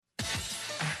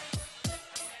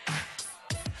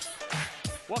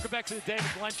Welcome back to the David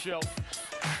Glenn Show.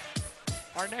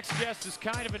 Our next guest is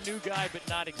kind of a new guy, but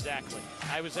not exactly.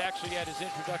 I was actually at his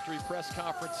introductory press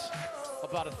conference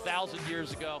about 1,000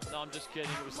 years ago. No, I'm just kidding.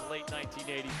 It was the late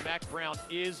 1980s. Mack Brown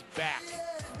is back.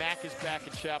 Mack is back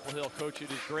in Chapel Hill. Coach, it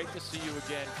is great to see you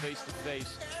again face to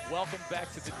face. Welcome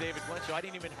back to the David Glenn Show. I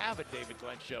didn't even have a David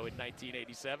Glenn Show in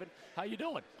 1987. How you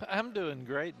doing? I'm doing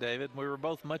great, David. We were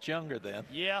both much younger then.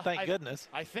 Yeah. Thank goodness.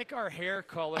 I think our hair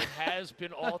color has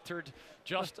been altered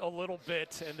just a little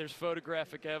bit, and there's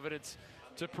photographic evidence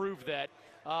to prove that.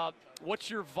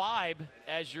 What's your vibe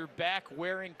as you're back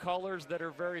wearing colors that are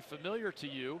very familiar to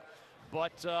you,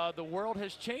 but the world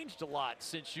has changed a lot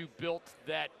since you built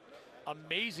that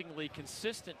amazingly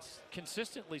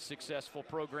consistently successful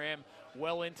program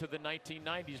well into the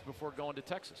 1990s before going to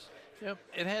Texas? Yep,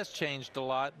 it has changed a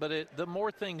lot, but the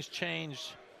more things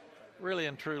change, really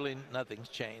and truly, nothing's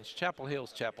changed. Chapel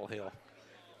Hill's Chapel Hill.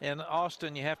 In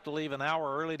Austin, you have to leave an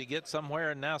hour early to get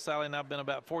somewhere, and now Sally and I have been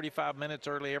about 45 minutes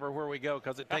early everywhere we go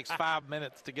because it takes 5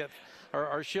 minutes to get,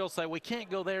 or she'll say, we can't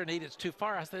go there and eat, it's too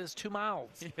far. I said, it's 2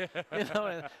 miles. Yeah. You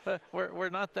know, we're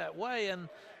not that way, and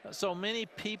so many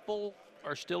people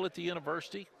are still at the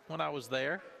university when I was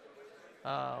there,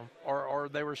 or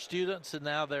they were students and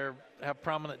now they have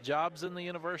prominent jobs in the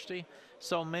university.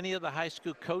 So many of the high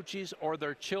school coaches or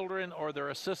their children or their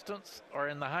assistants are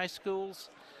in the high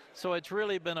schools. So it's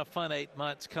really been a fun 8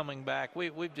 months coming back.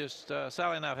 We've just,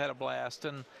 Sally and I have had a blast.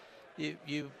 And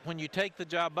when you take the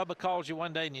job, Bubba calls you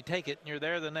one day and you take it and you're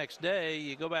there the next day,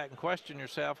 you go back and question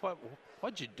yourself,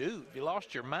 what'd you do? You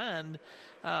lost your mind.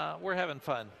 We're having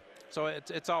fun. So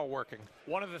it's all working.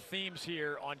 One of the themes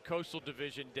here on Coastal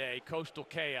Division Day, Coastal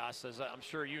Chaos, as I'm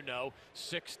sure you know,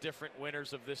 6 different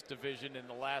winners of this division in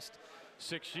the last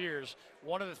 6 years.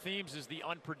 One of the themes is the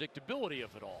unpredictability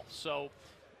of it all. So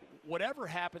whatever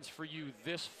happens for you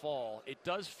this fall, it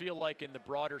does feel like in the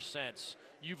broader sense,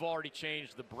 you've already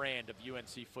changed the brand of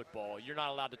UNC football. You're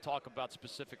not allowed to talk about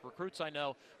specific recruits, I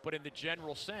know, but in the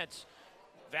general sense,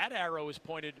 that arrow is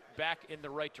pointed back in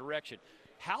the right direction.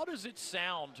 How does it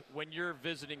sound when you're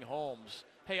visiting homes?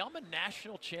 Hey, I'm a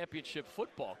national championship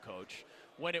football coach,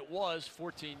 when it was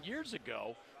 14 years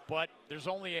ago, but there's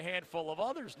only a handful of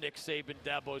others, Nick Saban,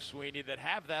 Dabo Swinney, that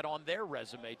have that on their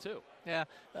resume too. Yeah,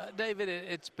 David,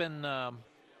 it's been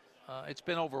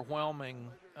overwhelming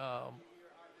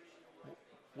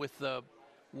with the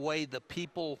way the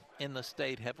people in the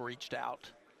state have reached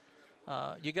out.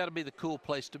 You got to be the cool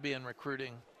place to be in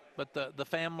recruiting, but the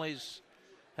families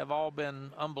have all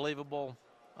been unbelievable.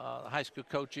 High school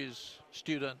coaches,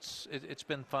 students, it's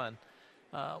been fun.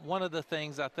 One of the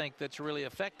things I think that's really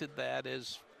affected that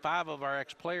is 5 of our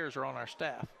ex-players are on our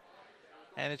staff.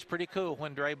 And it's pretty cool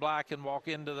when Dre Bly can walk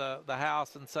into the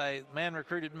house and say, man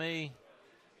recruited me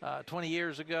 20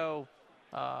 years ago.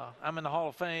 I'm in the Hall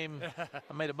of Fame.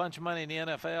 I made a bunch of money in the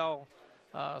NFL.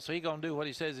 So he's going to do what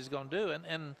he says he's going to do.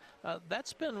 And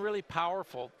that's been really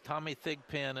powerful. Tommy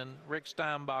Thigpen and Rick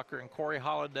Steinbacher and Corey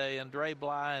Holliday and Dre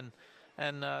Bly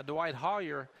and Dwight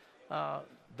Hoyer,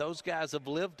 those guys have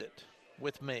lived it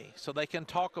with me. So they can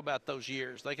talk about those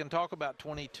years. They can talk about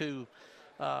 22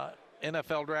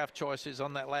 NFL draft choices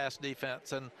on that last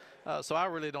defense. And so I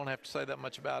really don't have to say that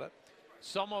much about it.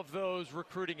 Some of those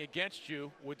recruiting against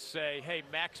you would say, hey,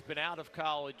 Mack's been out of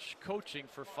college coaching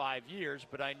for 5 years,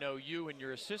 but I know you and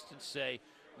your assistants say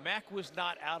Mack was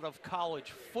not out of college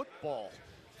football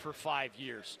for 5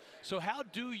 years. So how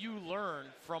do you learn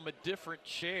from a different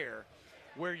chair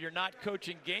where you're not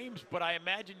coaching games, but I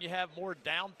imagine you have more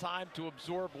downtime to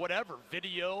absorb whatever,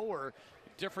 video or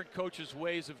different coaches'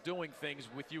 ways of doing things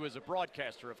with you as a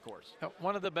broadcaster, of course?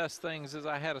 One of the best things is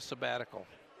I had a sabbatical.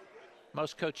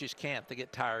 Most coaches can't. They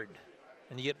get tired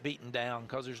and you get beaten down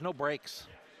because there's no breaks.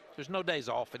 There's no days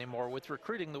off anymore with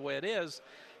recruiting the way it is.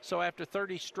 So after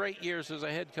 30 straight years as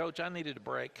a head coach, I needed a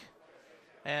break.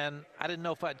 And I didn't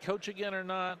know if I'd coach again or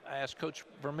not. I asked Coach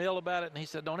Vermeil about it, and he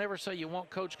said, don't ever say you won't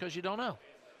coach because you don't know.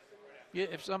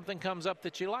 If something comes up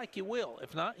that you like, you will.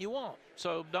 If not, you won't.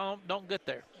 So don't get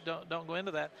there. Don't go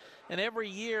into that. And every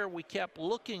year we kept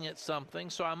looking at something,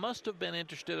 so I must have been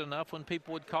interested enough when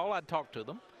people would call, I'd talk to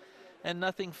them, and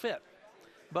nothing fit.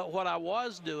 But what I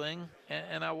was doing,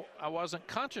 and I wasn't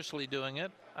consciously doing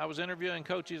it, I was interviewing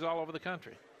coaches all over the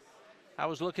country. I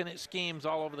was looking at schemes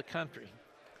all over the country.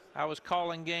 I was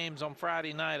calling games on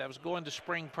Friday night. I was going to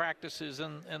spring practices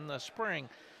in the spring.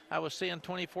 I was seeing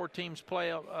 24 teams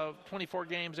play 24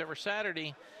 games every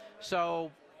Saturday.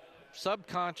 So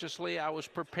subconsciously, I was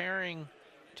preparing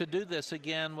to do this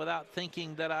again without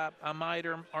thinking that I might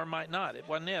or might not. It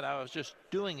wasn't it. I was just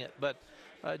doing it. But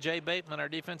Jay Bateman, our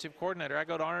defensive coordinator, I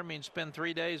go to Army and spend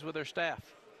 3 days with their staff.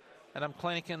 and I'm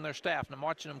clinicking their staff, and I'm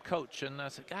watching them coach, and I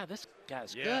said, God, this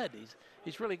guy's Yeah. good.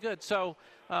 He's really good. So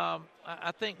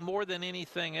I think more than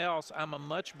anything else, I'm a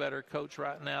much better coach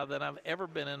right now than I've ever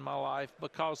been in my life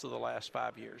because of the last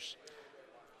 5 years.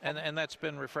 And that's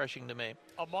been refreshing to me.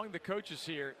 Among the coaches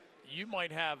here, you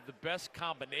might have the best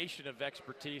combination of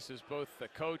expertise as both a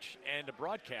coach and a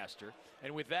broadcaster.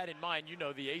 And with that in mind, you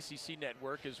know the ACC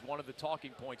network is one of the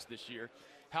talking points this year.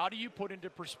 How do you put into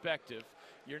perspective,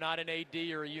 you're not an AD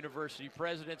or a university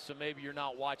president, so maybe you're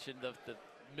not watching the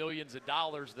millions of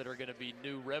dollars that are going to be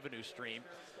new revenue stream.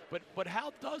 But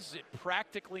how does it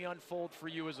practically unfold for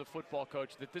you as a football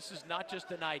coach that this is not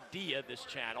just an idea, this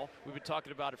channel? We've been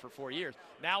talking about it for 4 years.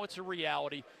 Now it's a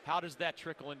reality. How does that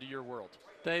trickle into your world?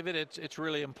 David, it's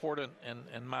really important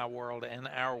in my world and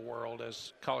our world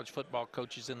as college football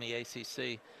coaches in the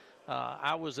ACC.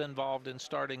 I was involved in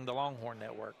starting the Longhorn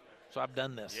Network, so I've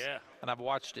done this. Yeah. And I've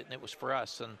watched it, and it was for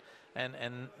us.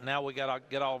 And now we got to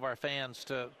get all of our fans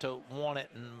to want it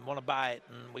and want to buy it,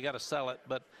 and we got to sell it.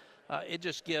 But it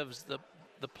just gives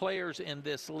the players in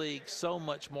this league so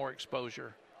much more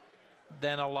exposure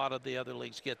than a lot of the other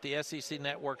leagues get. The SEC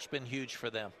network's been huge for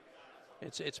them.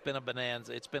 It's been a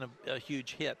bonanza. It's been a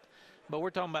huge hit. But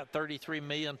we're talking about 33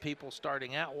 million people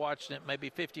starting out watching it, maybe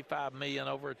 55 million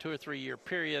over a 2 or 3 year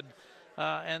period.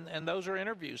 And those are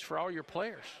interviews for all your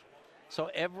players. So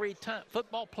every time,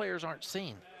 football players aren't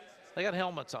seen. They got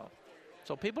helmets on.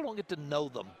 So people don't get to know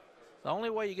them. The only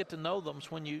way you get to know them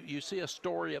is when you see a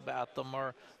story about them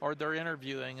or they're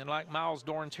interviewing. And like Miles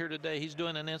Dorn's here today, he's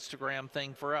doing an Instagram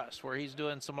thing for us where he's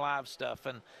doing some live stuff,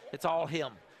 and it's all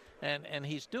him. And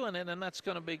he's doing it, and that's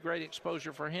going to be great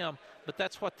exposure for him. But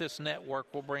that's what this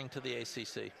network will bring to the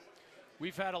ACC.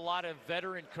 We've had a lot of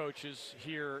veteran coaches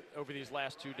here over these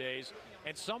last 2 days,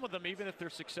 and some of them, even if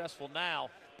they're successful now,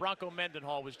 Bronco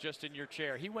Mendenhall was just in your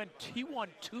chair. He won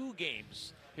 2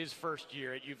 games his first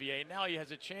year at UVA. Now he has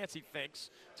a chance, he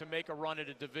thinks, to make a run at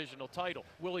a divisional title.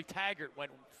 Willie Taggart went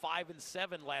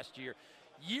 5-7 last year.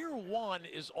 Year one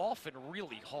is often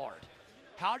really hard.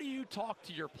 How do you talk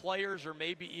to your players or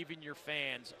maybe even your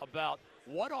fans about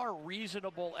what are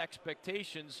reasonable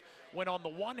expectations when on the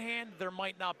one hand there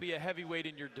might not be a heavyweight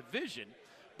in your division,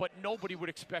 but nobody would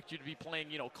expect you to be playing,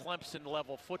 Clemson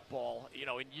level football,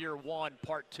 in year one,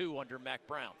 part 2 under Mack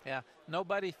Brown? Yeah,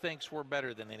 nobody thinks we're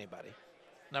better than anybody,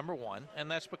 number one,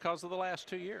 and that's because of the last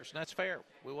 2 years, and that's fair.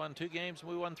 We won 2 games and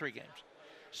we won 3 games.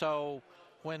 So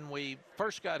when we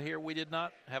first got here, we did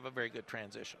not have a very good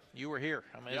transition. You were here.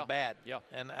 I mean, it was bad. Yeah.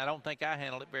 And I don't think I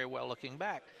handled it very well looking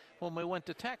back. When we went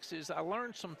to Texas, I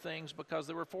learned some things because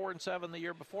they were 4-7 the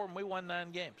year before, and we won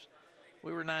 9 games.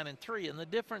 We were 9-3, and the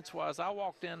difference was I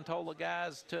walked in and told the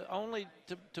guys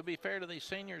to be fair to these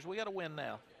seniors, we got to win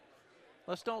now.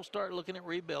 Let's don't start looking at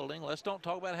rebuilding. Let's don't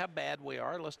talk about how bad we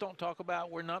are. Let's don't talk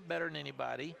about we're not better than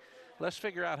anybody. Let's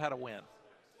figure out how to win.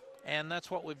 And that's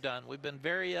what we've done. We've been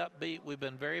very upbeat. We've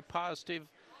been very positive.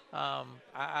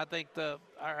 I think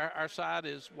our side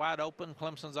is wide open.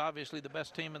 Clemson's obviously the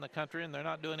best team in the country, and they're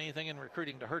not doing anything in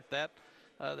recruiting to hurt that.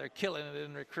 They're killing it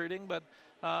in recruiting. But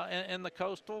in the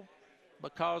Coastal,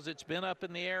 because it's been up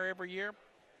in the air every year,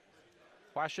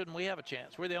 why shouldn't we have a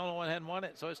chance? We're the only one that hadn't won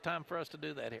it, so it's time for us to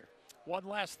do that here. One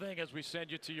last thing as we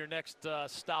send you to your next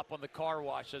stop on the car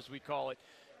wash, as we call it.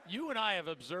 You and I have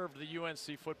observed the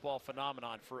UNC football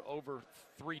phenomenon for over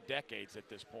 3 decades at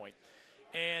this point.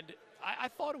 And I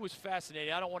thought it was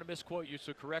fascinating. I don't want to misquote you,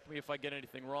 so correct me if I get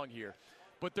anything wrong here.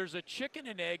 But there's a chicken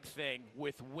and egg thing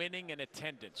with winning and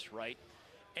attendance, right?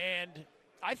 And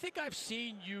I think I've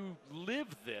seen you live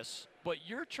this, but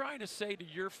you're trying to say to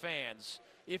your fans,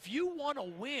 if you want to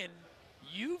win,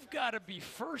 you've got to be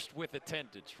first with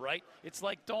attendance, right? It's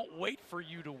like, don't wait for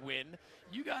you to win.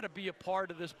 You got to be a part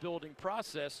of this building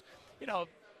process.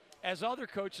 As other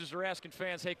coaches are asking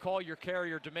fans, hey, call your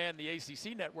carrier, demand the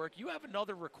ACC network, you have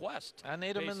another request. I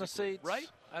need them in the seats. Right?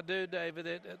 I do,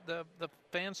 David. The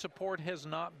fan support has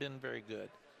not been very good.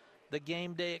 The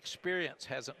game day experience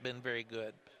hasn't been very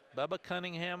good. Bubba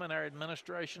Cunningham and our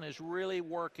administration is really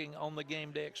working on the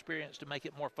game day experience to make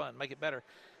it more fun, make it better.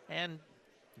 And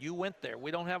you went there.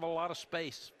 We don't have a lot of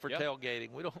space for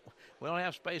tailgating. We don't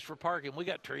have space for parking. We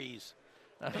got trees.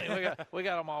 I mean, we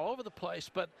got them all over the place.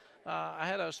 But I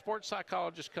had a sports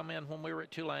psychologist come in when we were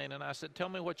at Tulane, and I said, tell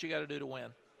me what you got to do to win.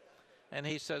 And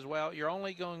he says, well, you're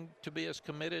only going to be as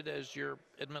committed as your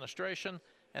administration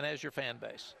and as your fan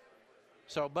base.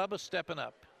 So Bubba's stepping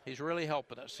up. He's really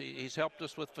helping us. He's helped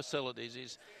us with facilities.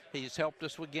 He's helped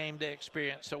us with game day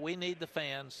experience. So we need the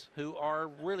fans who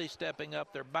are really stepping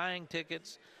up. They're buying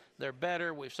tickets. They're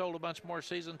better. We've sold a bunch more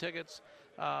season tickets.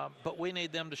 But we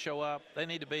need them to show up. They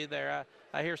need to be there.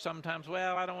 I hear sometimes,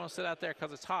 well, I don't want to sit out there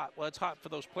because it's hot. Well, it's hot for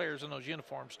those players in those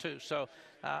uniforms too. So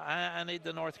I need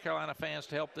the North Carolina fans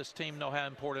to help this team know how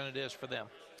important it is for them.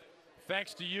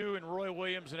 Thanks to you and Roy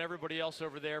Williams and everybody else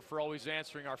over there for always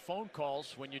answering our phone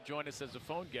calls when you join us as a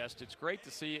phone guest. It's great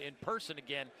to see you in person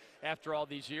again after all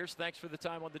these years. Thanks for the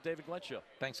time on the David Glenn Show.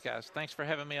 Thanks, guys. Thanks for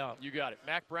having me on. You got it.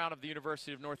 Mack Brown of the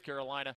University of North Carolina.